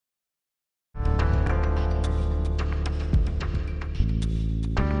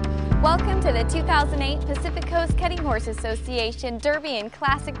Welcome to the 2008 Pacific Coast Cutting Horse Association Derby and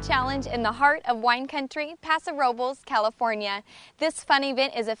Classic Challenge in the heart of wine country, Paso Robles, California. This fun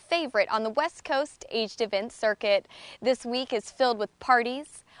event is a favorite on the West Coast aged event circuit. This week is filled with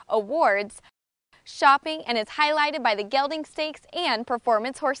parties, awards, shopping, and is highlighted by the gelding stakes and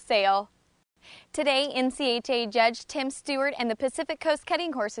performance horse sale. Today, NCHA Judge Tim Stewart and the Pacific Coast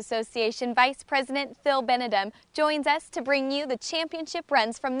Cutting Horse Association Vice President Phil Benedum joins us to bring you the championship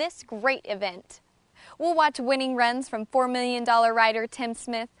runs from this great event. We'll watch winning runs from $4 million rider Tim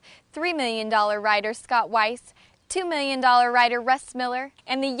Smith, $3 million rider Scott Weiss, $2 million rider Russ Miller,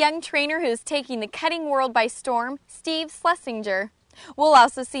 and the young trainer who's taking the cutting world by storm, Steve Schlesinger. We'll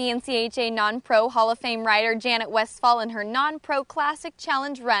also see NCHA Non-Pro Hall of Fame rider Janet Westfall in her Non-Pro Classic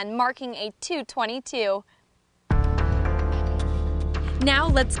Challenge run, marking a 2:22. Now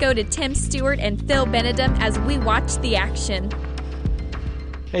let's go to Tim Stewart and Phil Benedum as we watch the action.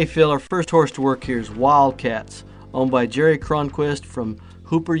 Hey Phil, our first horse to work here is Wildcats, owned by Jerry Cronquist from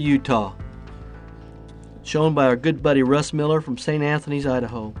Hooper, Utah. Shown by our good buddy Russ Miller from St. Anthony's,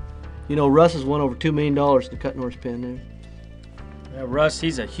 Idaho. You know, Russ has won over $2 million in the cutting horse pen there. Yeah, Russ,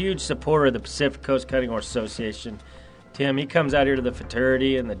 he's a huge supporter of the Pacific Coast Cutting Horse Association. Tim, he comes out here to the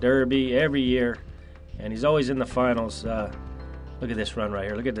Fraternity and the Derby every year, and he's always in the finals. Look at this run right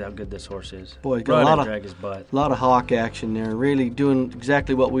here. Look at how good this horse is. Boy, he's got a lot of hawk action there. Really doing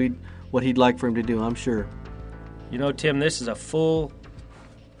exactly what he'd like for him to do, I'm sure. You know, Tim, this is a full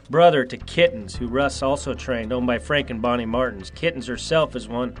brother to Kittens, who Russ also trained, owned by Frank and Bonnie Martins. Kittens herself has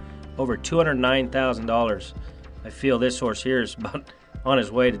won over $209,000. I feel this horse here is about on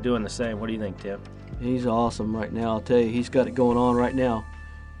his way to doing the same. What do you think, Tim? He's awesome right now, I'll tell you. He's got it going on right now.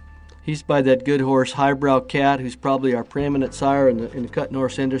 He's by that good horse, Highbrow Cat, who's probably our preeminent sire in the cutting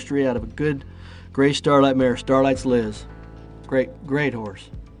horse industry, out of a good gray Starlight mare, Starlight's Liz. Great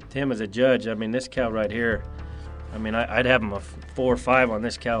horse. Tim, as a judge, I mean, this cow right here, I mean, I'd have him a 4 or 5 on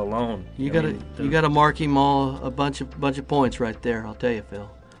this cow alone. You got to mark him all a bunch of points right there, I'll tell you, Phil.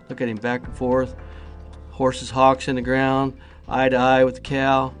 Look at him back and forth. Horses hocks in the ground, eye to eye with the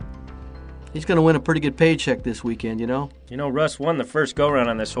cow. He's going to win a pretty good paycheck this weekend, you know. You know, Russ won the first go-round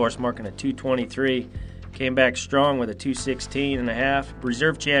on this horse, marking a 2:23. Came back strong with a 2:16.5.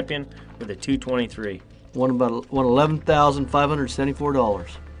 Reserve champion with a 2:23. Won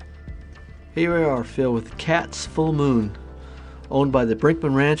 $11,574. Here we are, Phil, with Cat's Full Moon, owned by the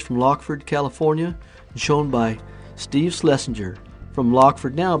Brinkman Ranch from Lockford, California, and shown by Steve Schlesinger. From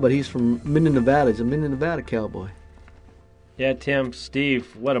Lockford now, but he's from Minden, Nevada. He's a Minden, Nevada cowboy. Yeah, Tim,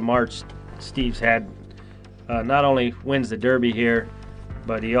 Steve, what a march Steve's had. Not only wins the Derby here,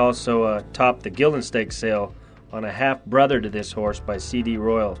 but he also topped the Gildan Stakes sale on a half-brother to this horse by C.D.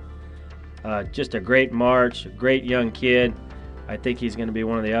 Royal. Just a great march, a great young kid. I think he's going to be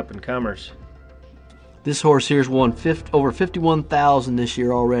one of the up-and-comers. This horse here's won over $51,000 this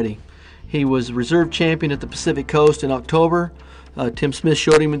year already. He was reserve champion at the Pacific Coast in October. Tim Smith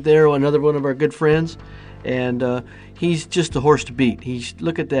showed him there, another one of our good friends, and he's just a horse to beat.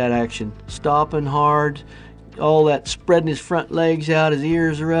 Look at that action, stopping hard, all that spreading his front legs out, his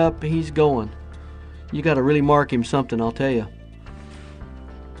ears are up, he's going. You got to really mark him something, I'll tell you.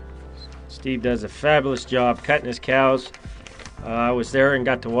 Steve does a fabulous job cutting his cows. I was there and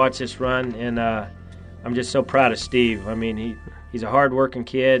got to watch this run, and I'm just so proud of Steve. I mean, he's a hard-working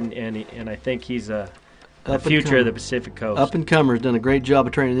kid, and I think he's the future of the Pacific Coast. Up-and-comer has done a great job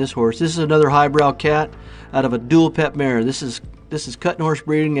of training this horse. This is another Highbrow Cat out of a dual pet mare. This is cutting horse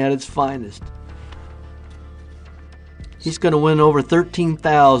breeding at its finest. He's going to win over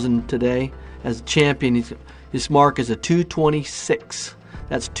 $13,000 today as a champion. His mark is a 2:26.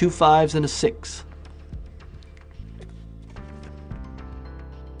 That's 2 5s and a 6.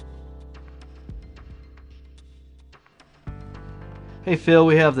 Hey Phil,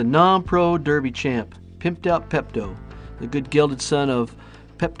 we have the non-pro Derby champ, Pimped Out Pepto, the good gelded son of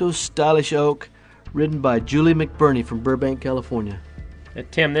Pepto's Stylish Oak, ridden by Julie McBurney from Burbank, California.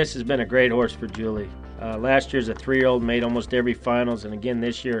 Tim, this has been a great horse for Julie. Last year's a 3-year-old, made almost every finals, and again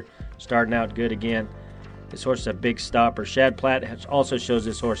this year starting out good again. This horse is a big stopper. Shad Platt also shows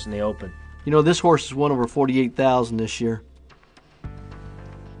this horse in the Open. You know, this horse has won over $48,000 this year.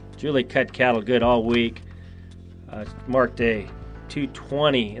 Julie cut cattle good all week. Marked a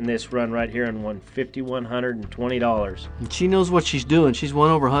 220 in this run right here and won $5,120. And she knows what she's doing. She's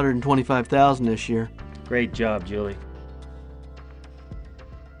won over $125,000 this year. Great job, Julie.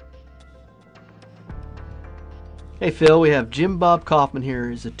 Hey Phil, we have Jim Bob Kaufman here.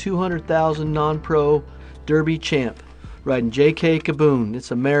 He's a $200,000 non-pro Derby champ, riding J.K. Caboon.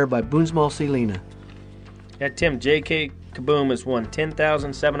 It's a mare by Boonsmall Selena. Yeah, Tim, J.K. Kaboom has won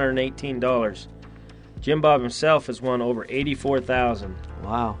 $10,718. Jim Bob himself has won over $84,000.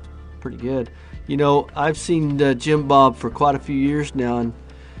 Wow, pretty good. You know, I've seen Jim Bob for quite a few years now and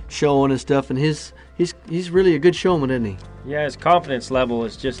showing and stuff, and he's really a good showman, isn't he? Yeah, his confidence level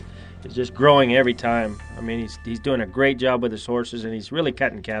is just growing every time. I mean, he's doing a great job with his horses, and he's really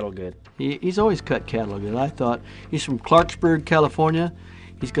cutting cattle good. He's always cut cattle good. I thought he's from Clarksburg, California.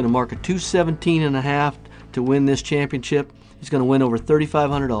 He's going to mark a 217.5 to win this championship. He's going to win over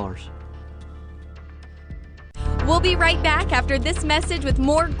 $3,500. We'll be right back after this message with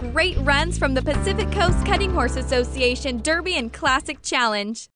more great runs from the Pacific Coast Cutting Horse Association Derby and Classic Challenge.